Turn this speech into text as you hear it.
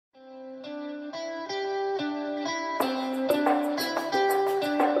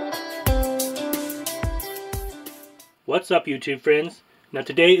What's up, YouTube friends? Now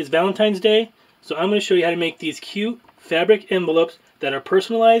today is Valentine's Day, so I'm going to show you how to make these cute fabric envelopes that are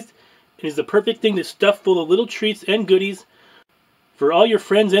personalized and is the perfect thing to stuff full of little treats and goodies for all your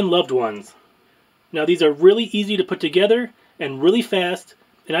friends and loved ones. Now these are really easy to put together and really fast,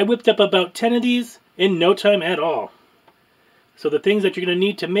 and I whipped up about 10 of these in no time at all. So the things that you're going to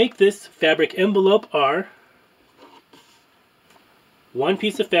need to make this fabric envelope are one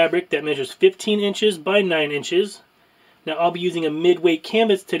piece of fabric that measures 15 inches by 9 inches. Now I'll be using a mid-weight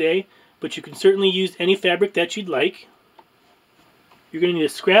canvas today, but you can certainly use any fabric that you'd like. You're going to need a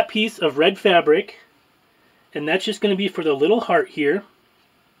scrap piece of red fabric, and that's just going to be for the little heart here.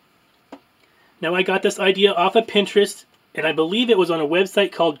 Now I got this idea off of Pinterest, and I believe it was on a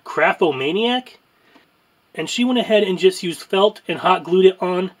website called Craft-O-Maniac, and she went ahead and just used felt and hot glued it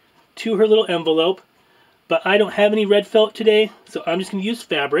on to her little envelope. But I don't have any red felt today, so I'm just going to use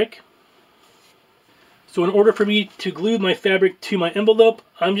fabric. So in order for me to glue my fabric to my envelope,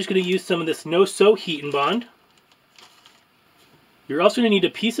 I'm just going to use some of this no-sew heat and bond. You're also going to need a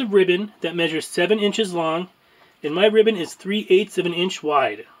piece of ribbon that measures 7 inches long, and my ribbon is 3/8 of an inch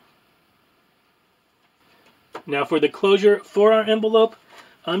wide. Now for the closure for our envelope,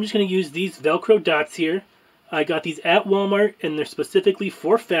 I'm just going to use these Velcro dots here. I got these at Walmart, and they're specifically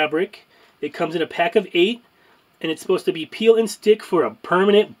for fabric. It comes in a pack of 8, and it's supposed to be peel and stick for a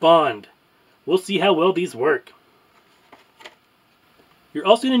permanent bond. We'll see how well these work. You're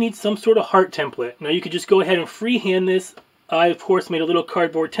also going to need some sort of heart template. Now you could just go ahead and freehand this. I, of course, made a little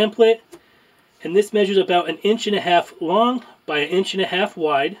cardboard template, and this measures about 1.5 inches long by 1.5 inches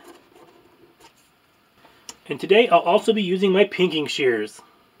wide. And today I'll also be using my pinking shears.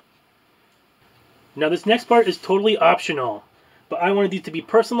 Now this next part is totally optional, but I wanted these to be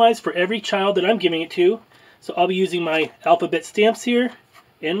personalized for every child that I'm giving it to. So I'll be using my alphabet stamps here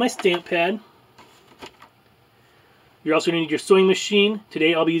and my stamp pad. You're also going to need your sewing machine.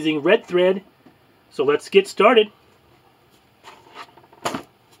 Today I'll be using red thread. So let's get started.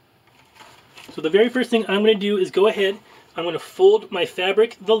 So the very first thing I'm going to do is go ahead, I'm going to fold my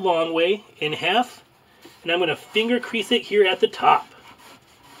fabric the long way in half, and I'm going to finger crease it here at the top.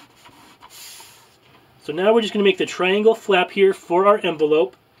 So now we're just going to make the triangle flap here for our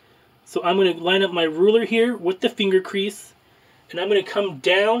envelope. So I'm going to line up my ruler here with the finger crease, and I'm going to come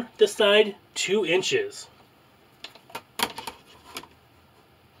down the side 2 inches.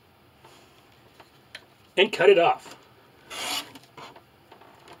 And cut it off.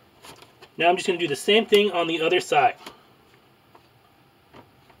 Now I'm just going to do the same thing on the other side.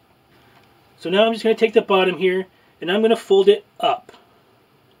 So now I'm just going to take the bottom here, and I'm going to fold it up.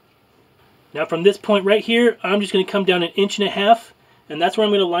 Now from this point right here, I'm just going to come down 1.5 inches, and that's where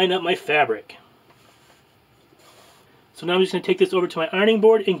I'm going to line up my fabric. So now I'm just going to take this over to my ironing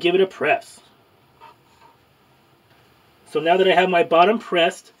board and give it a press. So now that I have my bottom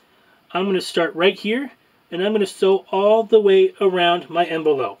pressed, I'm going to start right here, and I'm going to sew all the way around my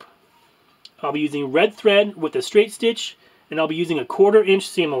envelope. I'll be using red thread with a straight stitch, and I'll be using a 1/4 inch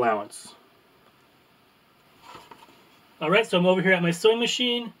seam allowance. Alright, so I'm over here at my sewing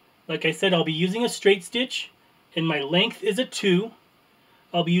machine. Like I said, I'll be using a straight stitch, and my length is a 2.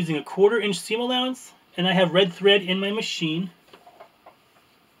 I'll be using a 1/4 inch seam allowance, and I have red thread in my machine.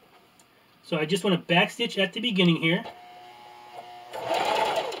 So I just want to back stitch at the beginning here.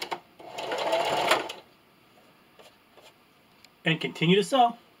 And continue to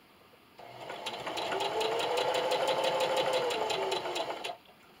sew.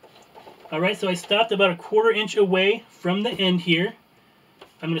 Alright, so I stopped about a 1/4 inch away from the end here.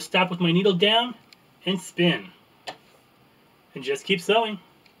 I'm going to stop with my needle down and spin. And just keep sewing.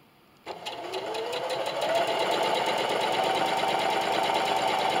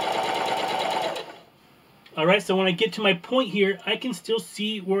 Alright, so when I get to my point here, I can still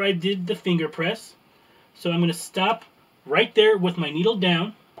see where I did the finger press. So I'm going to stop right there with my needle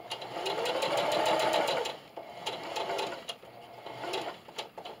down.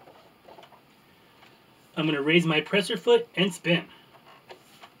 I'm going to raise my presser foot and spin.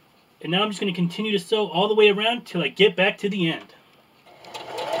 And now I'm just going to continue to sew all the way around till I get back to the end.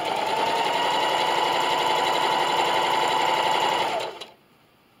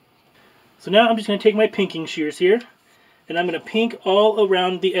 So now I'm just going to take my pinking shears here, and I'm going to pink all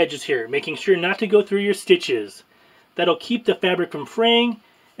around the edges here, making sure not to go through your stitches. That'll keep the fabric from fraying,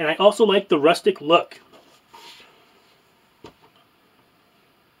 and I also like the rustic look.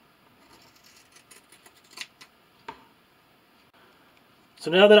 So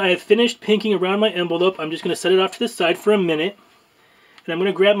now that I have finished pinking around my envelope, I'm just going to set it off to the side for a minute. And I'm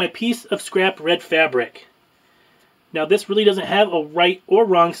going to grab my piece of scrap red fabric. Now this really doesn't have a right or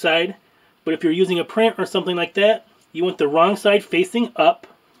wrong side, but if you're using a print or something like that, you want the wrong side facing up.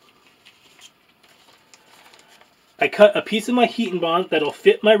 I cut a piece of my heat and bond that'll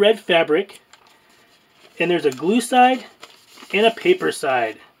fit my red fabric. And there's a glue side and a paper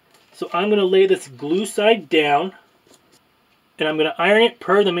side. So I'm going to lay this glue side down. And I'm going to iron it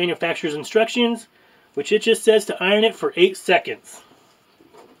per the manufacturer's instructions, which it just says to iron it for 8 seconds.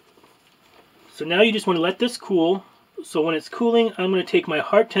 So now you just want to let this cool. So when it's cooling, I'm going to take my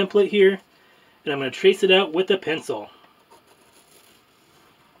heart template here and I'm going to trace it out with a pencil.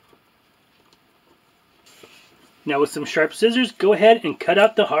 Now with some sharp scissors, go ahead and cut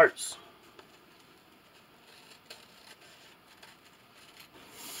out the hearts.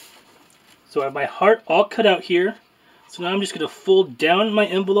 So I have my heart all cut out here. So now I'm just going to fold down my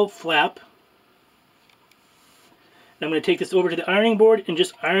envelope flap. And I'm going to take this over to the ironing board and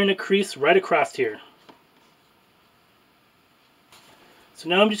just iron a crease right across here. So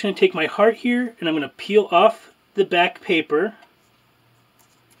now I'm just going to take my heart here and I'm going to peel off the back paper.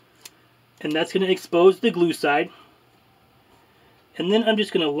 And that's going to expose the glue side. And then I'm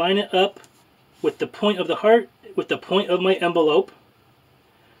just going to line it up with the point of the heart with the point of my envelope.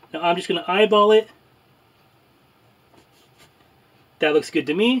 Now I'm just going to eyeball it. That looks good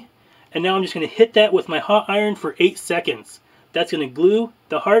to me. And now I'm just going to hit that with my hot iron for 8 seconds. That's going to glue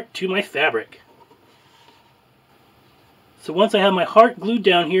the heart to my fabric. So once I have my heart glued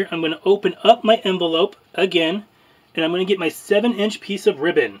down here, I'm going to open up my envelope again. And I'm going to get my 7-inch piece of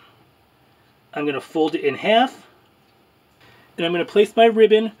ribbon. I'm going to fold it in half. And I'm going to place my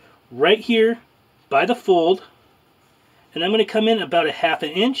ribbon right here by the fold. And I'm going to come in about a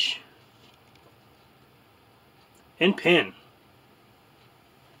 1/2 inch and pin.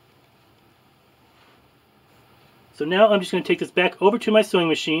 So now I'm just going to take this back over to my sewing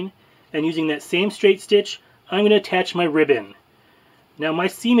machine, and using that same straight stitch, I'm going to attach my ribbon. Now my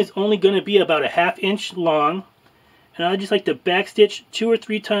seam is only going to be about a 1/2 inch long, and I just like to back stitch 2 or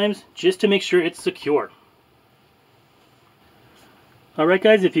 3 times just to make sure it's secure. Alright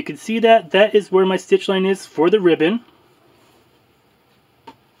guys, if you can see that, that is where my stitch line is for the ribbon.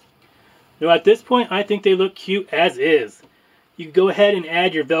 Now at this point, I think they look cute as is. You can go ahead and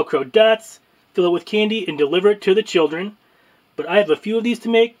add your Velcro dots, fill it with candy, and deliver it to the children. But I have a few of these to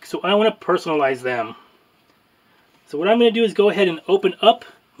make, so I want to personalize them. So what I'm going to do is go ahead and open up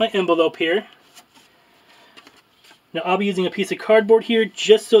my envelope here. Now I'll be using a piece of cardboard here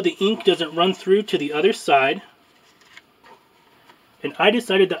just so the ink doesn't run through to the other side. And I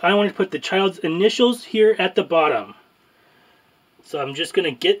decided that I wanted to put the child's initials here at the bottom. So I'm just going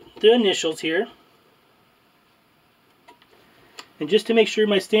to get the initials here. And just to make sure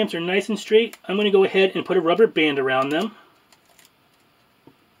my stamps are nice and straight, I'm going to go ahead and put a rubber band around them.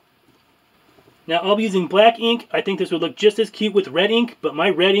 Now I'll be using black ink. I think this would look just as cute with red ink, but my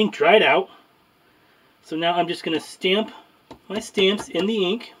red ink dried out. So now I'm just going to stamp my stamps in the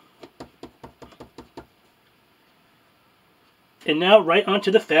ink. And now right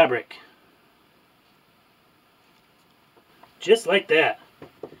onto the fabric. Just like that.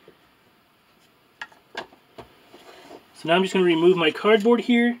 So now I'm just going to remove my cardboard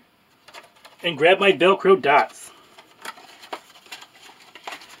here and grab my Velcro dots.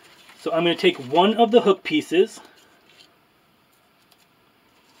 So I'm going to take one of the hook pieces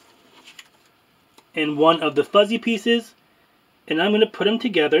and one of the fuzzy pieces, and I'm going to put them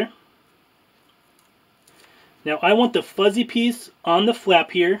together. Now I want the fuzzy piece on the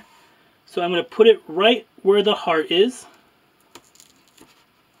flap here, so I'm going to put it right where the heart is.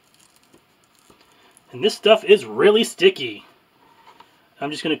 And this stuff is really sticky.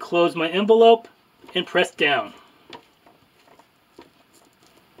 I'm just going to close my envelope and press down.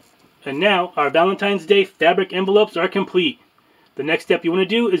 And now our Valentine's Day fabric envelopes are complete. The next step you want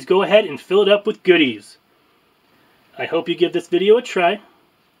to do is go ahead and fill it up with goodies. I hope you give this video a try.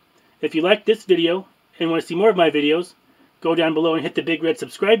 If you like this video and want to see more of my videos, go down below and hit the big red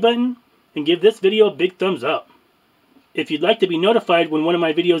subscribe button and give this video a big thumbs up. If you'd like to be notified when one of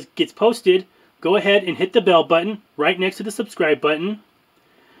my videos gets posted, go ahead and hit the bell button right next to the subscribe button.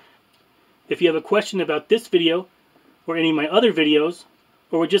 If you have a question about this video or any of my other videos,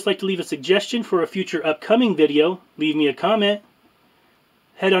 or would just like to leave a suggestion for a future upcoming video, leave me a comment.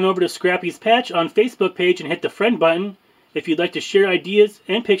 Head on over to Scrappy's Patch on Facebook page and hit the friend button if you'd like to share ideas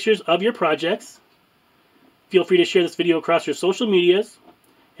and pictures of your projects. Feel free to share this video across your social medias.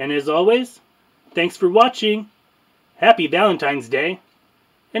 And as always, thanks for watching. Happy Valentine's Day.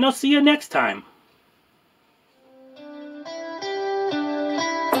 And I'll see you next time.